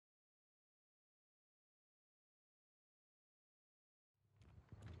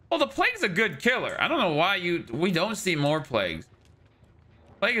Well, the Plague's a good killer. I don't know why we don't see more Plagues.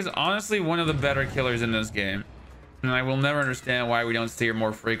 Plague is honestly one of the better killers in this game. And I will never understand why we don't see her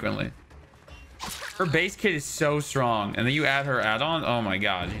more frequently. Her base kit is so strong. And then you add her add-on. Oh my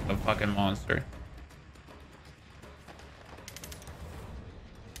god, she's a fucking monster.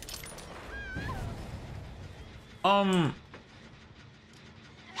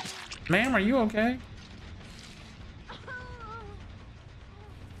 Ma'am, are you okay?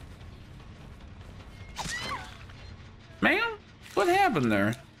 Ma'am? What happened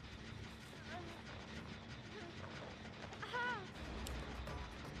there?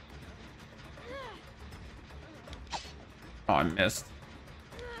 Oh, I missed.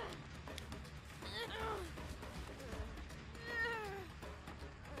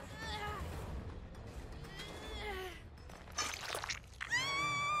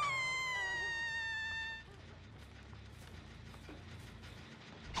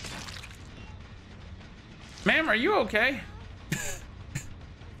 Ma'am, are you okay?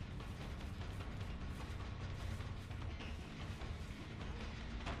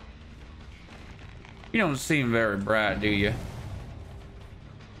 You don't seem very bright, do you?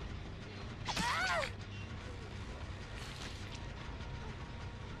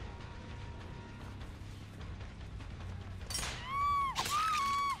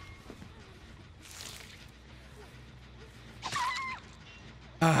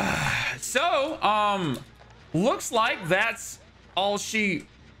 Looks like that's all she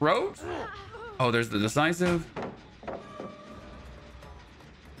wrote. Oh, there's the decisive.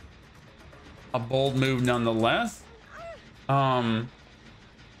 A bold move nonetheless. I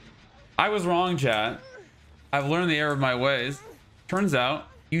was wrong, chat. I've learned the error of my ways. Turns out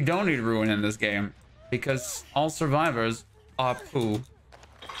you don't need ruin in this game because all survivors are poo.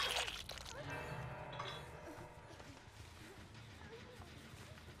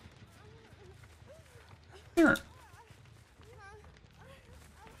 Here.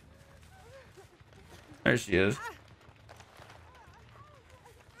 There she is.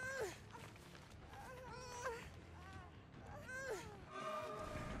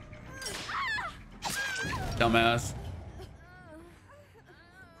 Dumbass.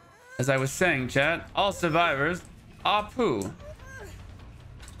 As I was saying, chat, all survivors are poo.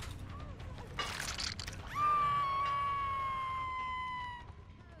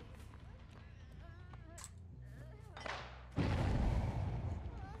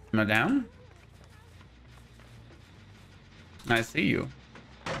 Madame? I see you.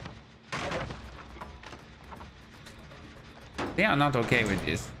 They are not okay with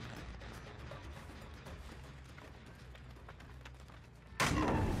this.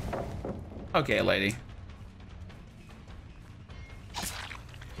 Okay, lady.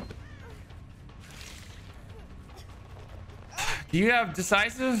 Do you have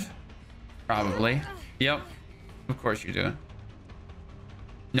decisive? Probably. Yep. Of course you do.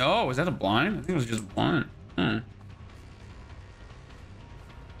 No, was that a blind? I think it was just blind. Can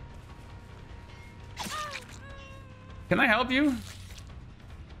I help you?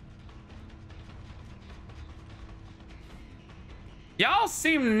 Y'all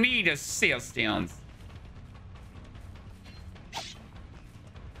seem need assistance.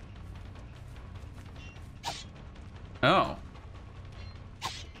 Oh.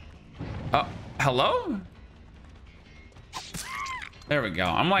 Hello? There we go.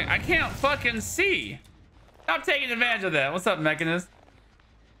 I'm like, I can't fucking see. Stop taking advantage of that. What's up, Mechanist?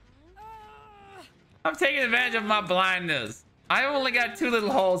 I'm taking advantage of my blindness. I only got 2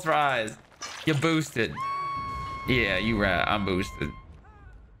 little holes for eyes. You boosted. Yeah, you right. I'm boosted.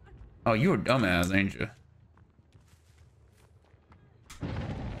 Oh, you a dumbass, ain't you?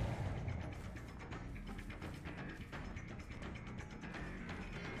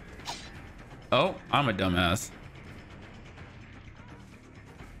 Oh, I'm a dumbass.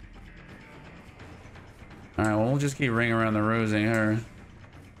 All right, well, we'll just keep ringing around the rosy here.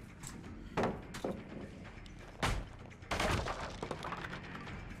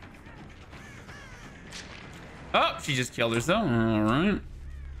 Oh, she just killed herself. All right.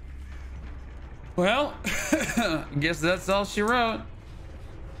 Well, guess that's all she wrote.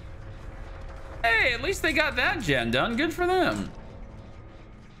 Hey, at least they got that gen done. Good for them.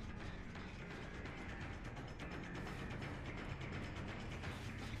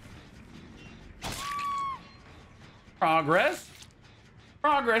 Progress.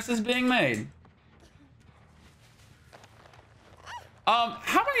 Progress is being made.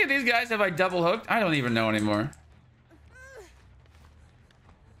 How many of these guys have I double hooked? I don't even know anymore.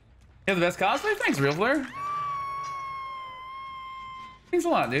 You have the best cosplay? Thanks, Real Flare. Thanks a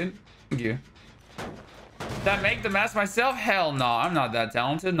lot, dude. Thank you. Did I make the mask myself? Hell no, I'm not that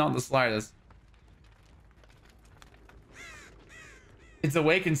talented, not the slightest. It's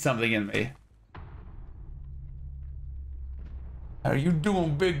awakened something in me. How you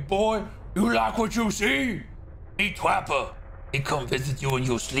doing, big boy? You like what you see? Me Twapper. He come visit you in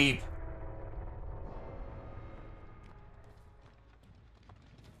your sleep.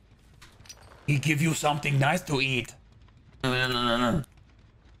 He give you something nice to eat. Your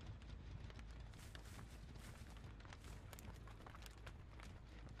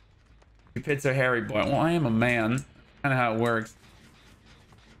pits are hairy, boy. Well, I am a man. Kind of how it works.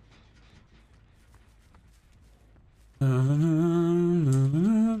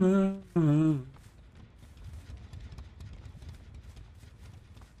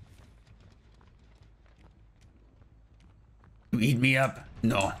 You eat me up?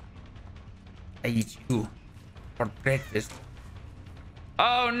 No. I eat you for breakfast.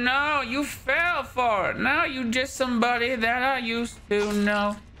 Oh no, you fell for it. Now you just somebody that I used to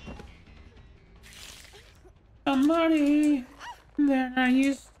know. Somebody that I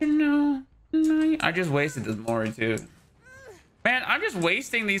used to know. I just wasted this Mori too. Man, I'm just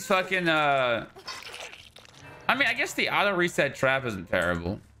wasting these fucking I mean, I guess the auto reset trap isn't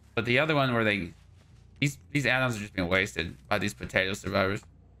terrible, but the other one where these add-ons are just being wasted by these potato survivors.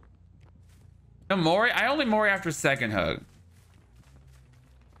 No Mori, I only Mori after second hug.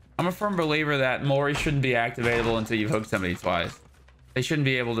 I'm a firm believer that Mori shouldn't be activatable until you've hooked somebody twice. They shouldn't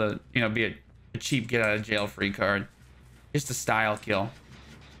be able to, you know, be a cheap get out of jail free card. Just a style kill.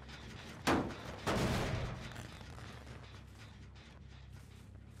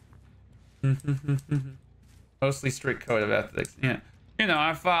 Mostly strict code of ethics. Yeah, you know,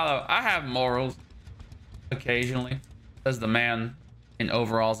 I have morals occasionally, as the man in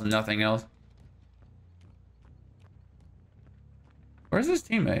overalls and nothing else. Where's his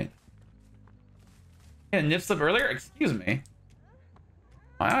teammate? Yeah, nip slip earlier. Excuse me,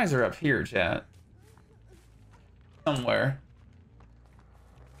 my eyes are up here, chat, somewhere.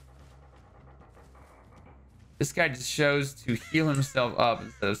 This guy just shows to heal himself up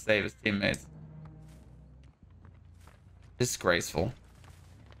instead of save his teammates. Disgraceful.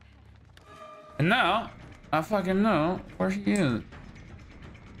 And now, I fucking know where he is.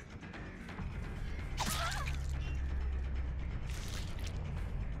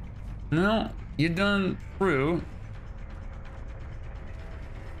 No, you done through.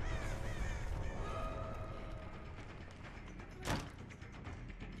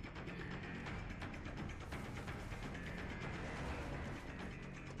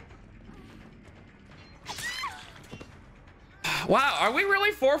 Wow, are we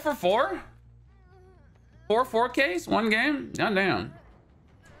really 4 for 4? 4 4Ks? One game? Goddamn.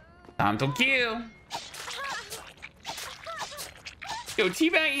 Time to kill. Yo,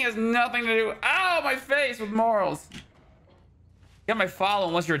 teabagging has nothing to do. Ow, my face with morals. Got my follow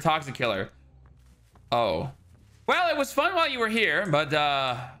unless you're a toxic killer. Oh. Well, it was fun while you were here, but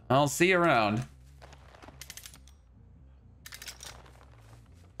I'll see you around.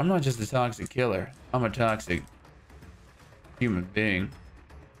 I'm not just a toxic killer. I'm a toxic human being.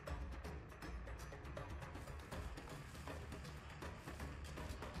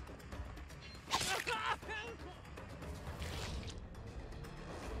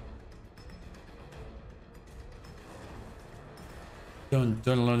 Dun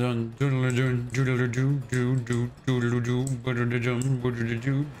dun dun dun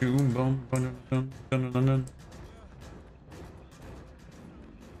dun dun dun.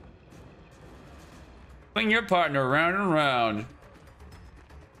 Swing your partner round and round.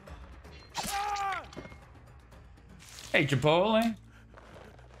 Hey Chipotle,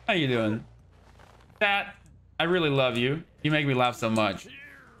 how you doing? That I really love you. You make me laugh so much.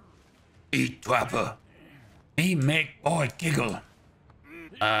 Eat Twapper. He make boy giggle.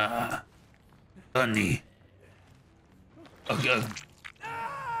 Funny. Okay.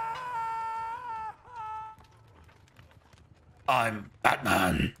 I'm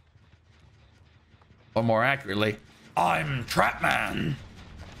Batman. Or more accurately, I'm Trapman.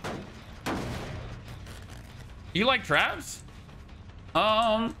 You like traps?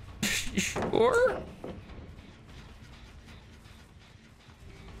 Sure.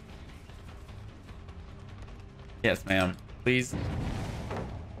 Yes, ma'am. Please.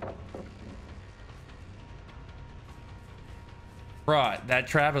 Right, that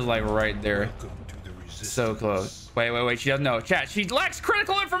trap is like right there. So close. Wait. She doesn't know. Chat, she lacks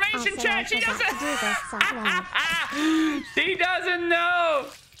critical information, chat. She doesn't. She doesn't know.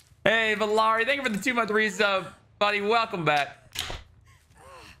 Hey, Valari, thank you for the 2-month resub, buddy. Welcome back.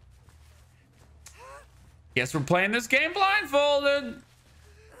 Guess we're playing this game blindfolded.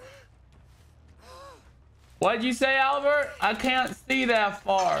 What'd you say, Albert? I can't see that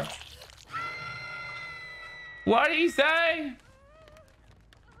far. What'd he say?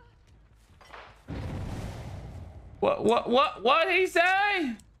 What'd he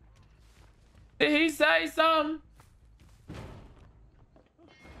say? Did he say something?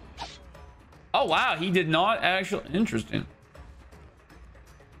 Oh, wow. He did not actually. Interesting.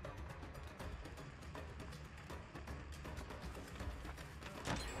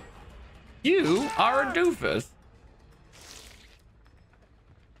 You are a doofus.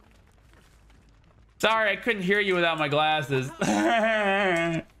 Sorry, I couldn't hear you without my glasses.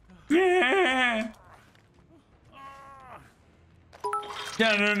 No,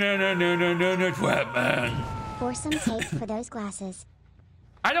 twat man. Pour some tape for those glasses.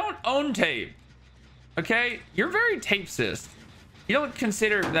 I don't own tape. Okay? You're very tape-sis. You don't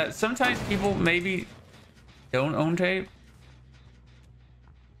consider that sometimes people maybe don't own tape?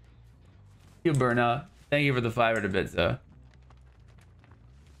 You Berna. Thank you for the 500 bits, though.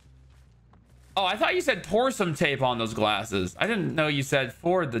 Oh, I thought you said pour some tape on those glasses. I didn't know you said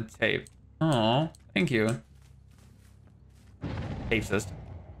for the tape. Oh, thank you. Tape system.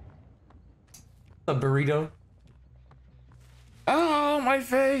 A burrito. Oh, my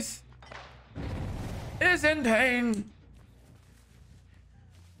face is in pain.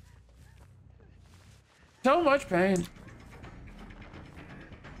 So much pain.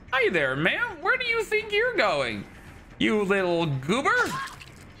 Hi there, ma'am. Where do you think you're going? You little goober.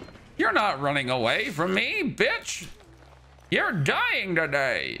 You're not running away from me, bitch. You're dying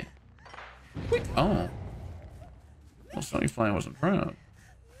today. Wait. Oh. Well, somebody's playing with some trout.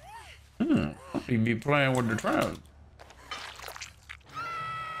 You'd be playing with the trout.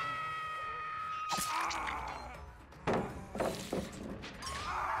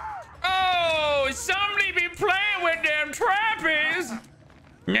 Oh, somebody be playing with them trappies.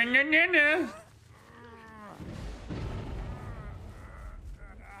 Nah, nah, nah, nah.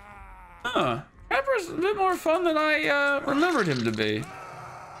 Huh. Pepper's a bit more fun than I remembered him to be.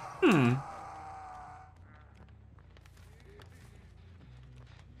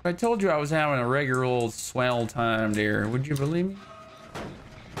 If I told you I was having a regular old swell time, dear, would you believe me?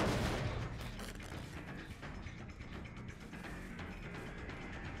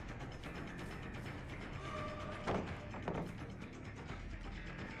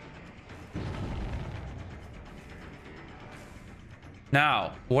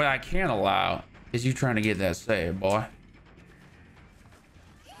 Now, what I can't allow is you trying to get that save, boy.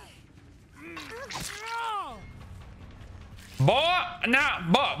 Boy, now,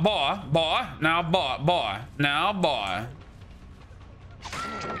 boy.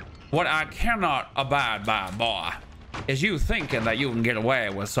 What I cannot abide by, boy, is you thinking that you can get away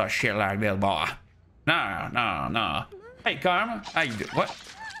with such shit like this, boy. No. Hey, Karma, how you doing? What?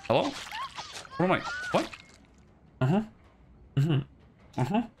 Hello? What am I? What?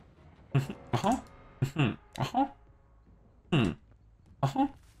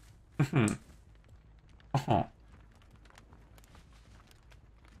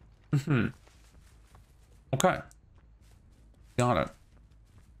 Okay. Got it.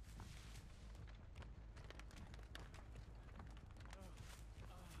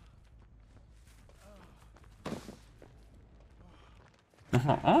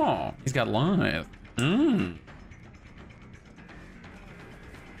 Oh, he's got live.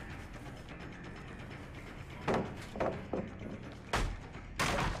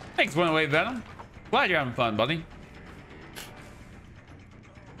 Thanks, went away, Venom. Glad you're having fun, buddy.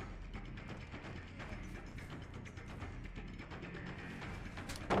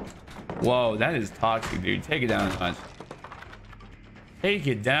 Whoa, that is toxic, dude. Take it down a notch. Take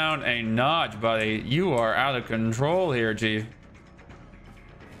it down a notch, buddy. You are out of control here, Chief.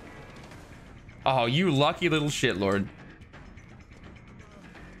 Oh, you lucky little shitlord.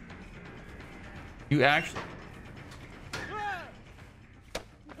 You actually...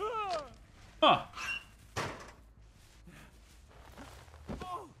 Huh.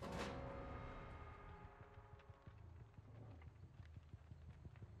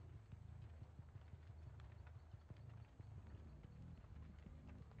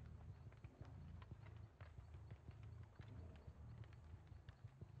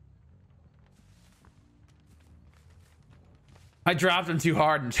 I dropped him too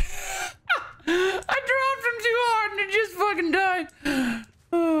hard and I dropped him too hard and it just fucking died.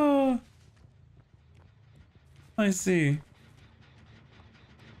 Oh. I see.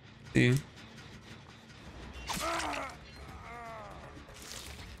 See.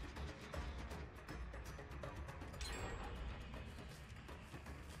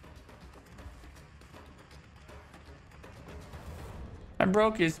 I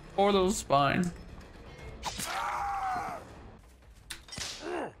broke his poor little spine.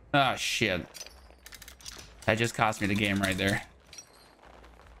 Ah, shit. That just cost me the game right there.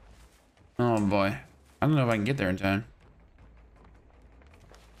 Oh boy. I don't know if I can get there in time.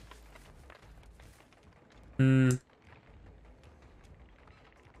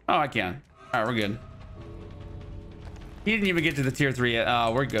 Oh, I can. All right, we're good. He didn't even get to the tier 3 yet.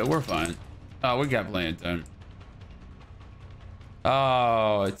 Oh, we're good. We're fine. Oh, we got plenty of time.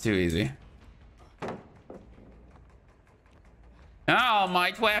 Oh, it's too easy. Oh,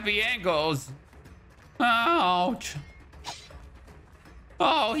 my flappy ankles. Ouch.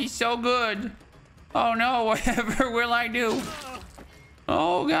 Oh, he's so good. Oh no, whatever will I do?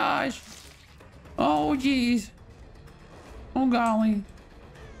 Oh gosh. Oh geez. Oh golly.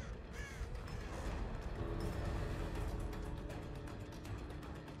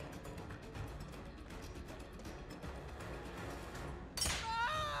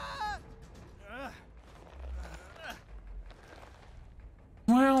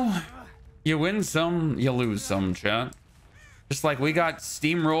 Well, you win some, you lose some, chat. Just like we got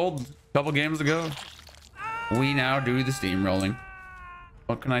steamrolled a couple games ago, we now do the steamrolling.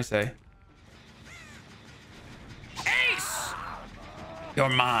 What can I say? Ace! You're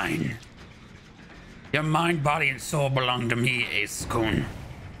mine. Your mind, body, and soul belong to me, Ace-kun.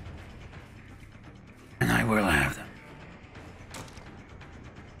 And I will have them.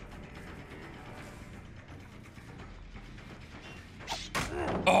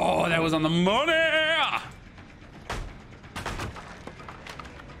 Oh, that was on the money!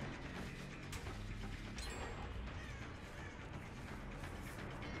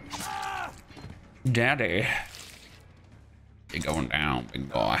 Daddy. You're going down,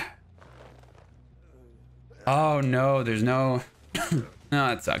 big boy. Oh no, there's no... No,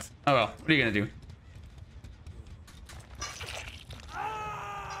 that sucks. Oh well, what are you gonna do?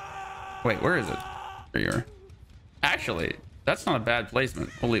 Wait, where is it? There you are. Actually, that's not a bad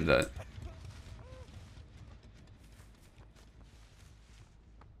placement. We'll leave that.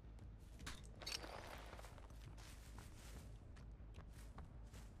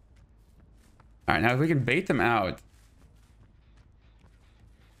 All right, now if we can bait them out.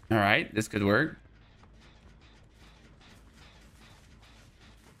 All right, this could work.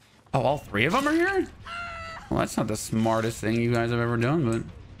 Oh, all three of them are here? Well, that's not the smartest thing you guys have ever done,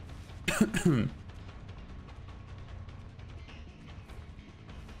 but...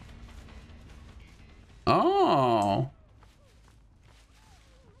 Oh.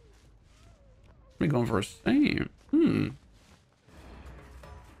 We're going for a save.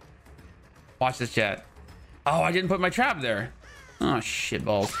 Watch this, chat. Oh, I didn't put my trap there. Oh, shit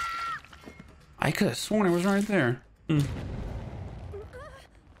balls. I could have sworn it was right there.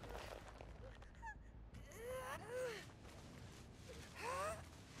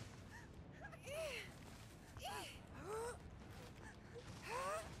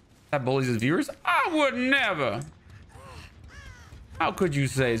 That bullies his viewers? I would never. How could you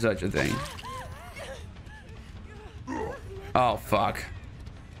say such a thing? Oh, fuck.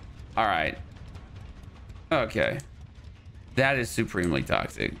 All right. Okay. That is supremely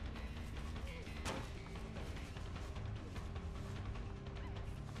toxic.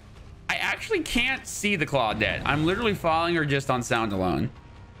 I actually can't see the Claudette. I'm literally following her just on sound alone.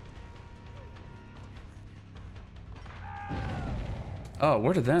 Oh,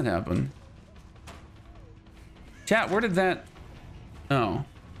 where did that happen? Chat, where did that... Oh.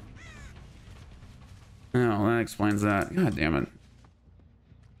 Oh, that explains that. God damn it.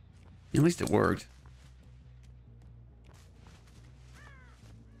 At least it worked.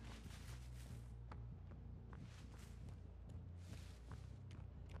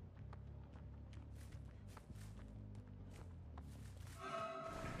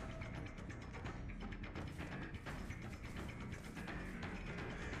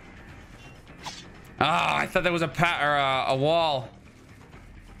 Ah, I thought that was a wall.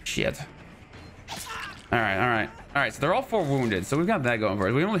 Shit. All right. So they're all 4 wounded. So we've got that going for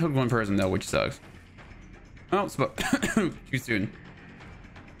us. We only hooked one person though, which sucks. Oh, too soon.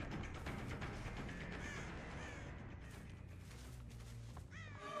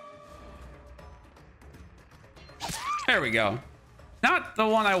 There we go. Not the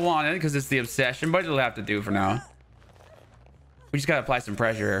one I wanted because it's the obsession, but it'll have to do for now. We just gotta apply some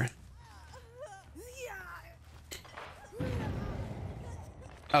pressure here.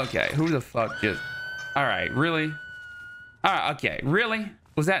 Okay, who the fuck just... All right, really? All right, okay, really?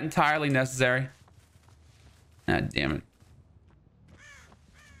 Was that entirely necessary? God damn it.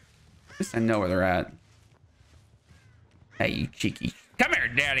 At least I know where they're at. Hey, you cheeky. Come here,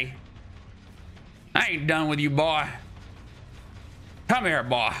 daddy. I ain't done with you, boy. Come here,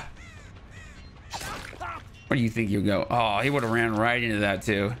 boy. Where do you think you'll go? Oh, he would have ran right into that,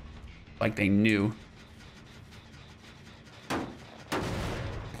 too. like they knew.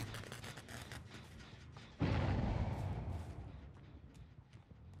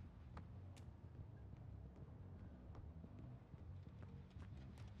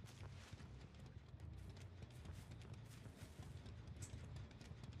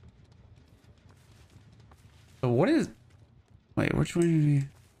 So what is... Wait, which one did he...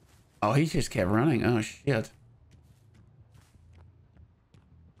 Oh, he just kept running. Oh, shit.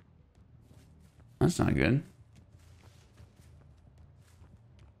 That's not good.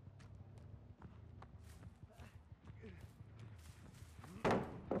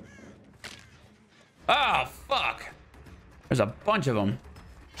 Oh, fuck. There's a bunch of them.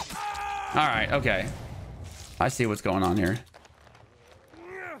 All right, okay. I see what's going on here.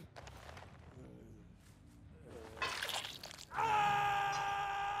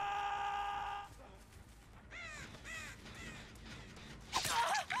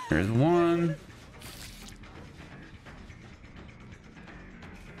 There's one.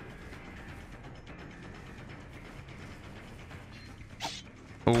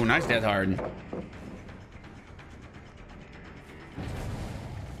 Oh, nice death hard.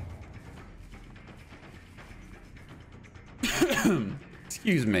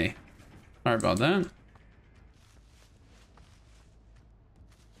 Excuse me. Sorry about that.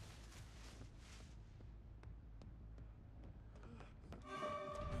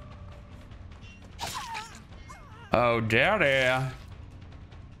 Oh, daddy.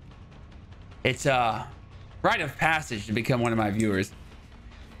 It's a rite of passage to become one of my viewers.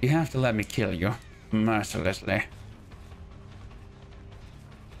 You have to let me kill you mercilessly.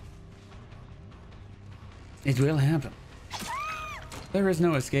 It will happen. There is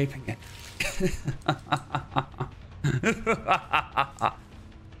no escaping it.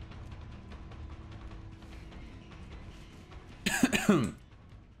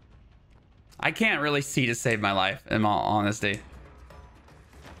 I can't really see to save my life, in all honesty.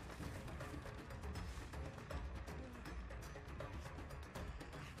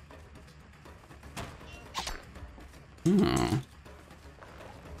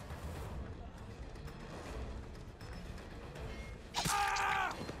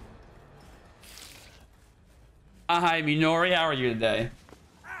 Hi, Minori. How are you today?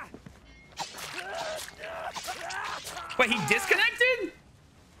 Wait, he disconnected?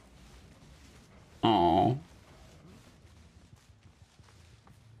 Oh.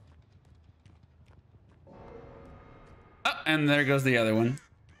 Oh, and there goes the other one.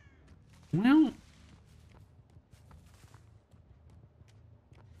 Well,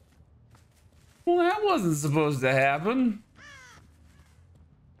 that wasn't supposed to happen.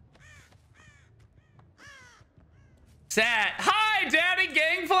 Sad. Hi, Daddy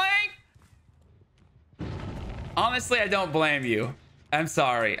Gangplank. Honestly, I don't blame you. I'm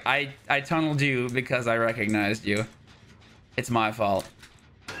sorry. I tunneled you because I recognized you. It's my fault.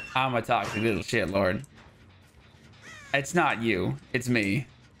 I'm a toxic little shitlord. It's not you. It's me.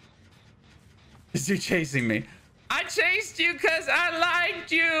 Is you chasing me? I chased you because I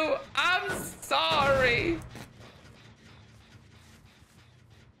liked you. I'm sorry.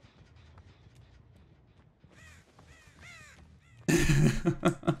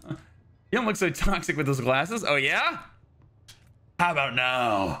 You don't look so toxic with those glasses. Oh, yeah? How about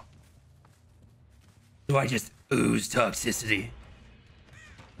now? Do I just ooze toxicity?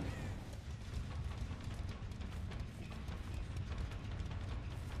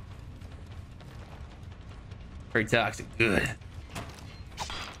 Very toxic. Good.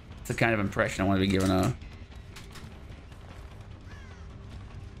 It's the kind of impression I want to be giving off.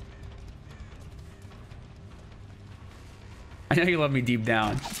 I know you love me deep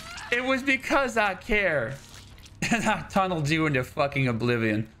down. It was because I care. And I tunneled you into fucking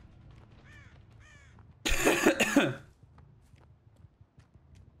oblivion.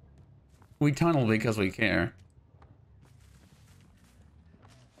 We tunnel because we care.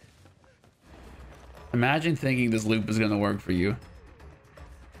 Imagine thinking this loop is gonna work for you.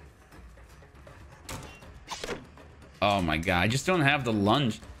 Oh my god, I just don't have the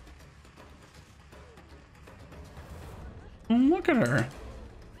lunge. Look at her.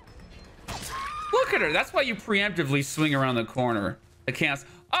 Look at her. That's why you preemptively swing around the corner. The can't.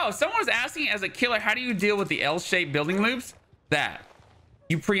 Oh, someone was asking as a killer, how do you deal with the L-shaped building loops? That.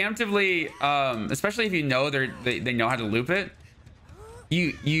 You preemptively, especially if you know they know how to loop it,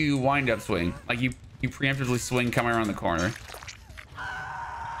 you wind up swing. Like you preemptively swing coming around the corner.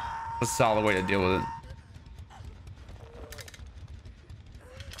 A solid way to deal with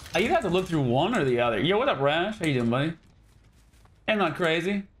it. You have to look through one or the other. Yo, what up, Rash? How you doing, buddy? I'm not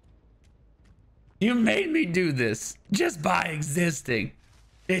crazy. You made me do this just by existing.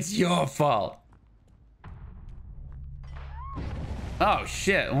 It's your fault. Oh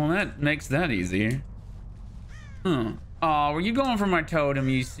shit, well that makes that easier. Oh, were you going for my totem,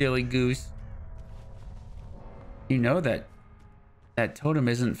 you silly goose? You know that totem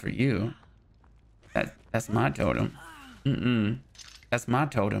isn't for you. That's my totem. That's my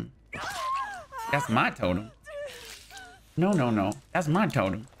totem. That's my totem. No. That's my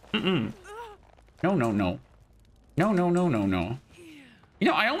totem. No. No. You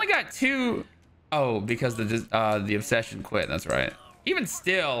know, I only got 2. Oh, because the obsession quit. That's right. Even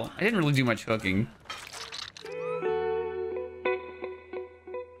still, I didn't really do much hooking.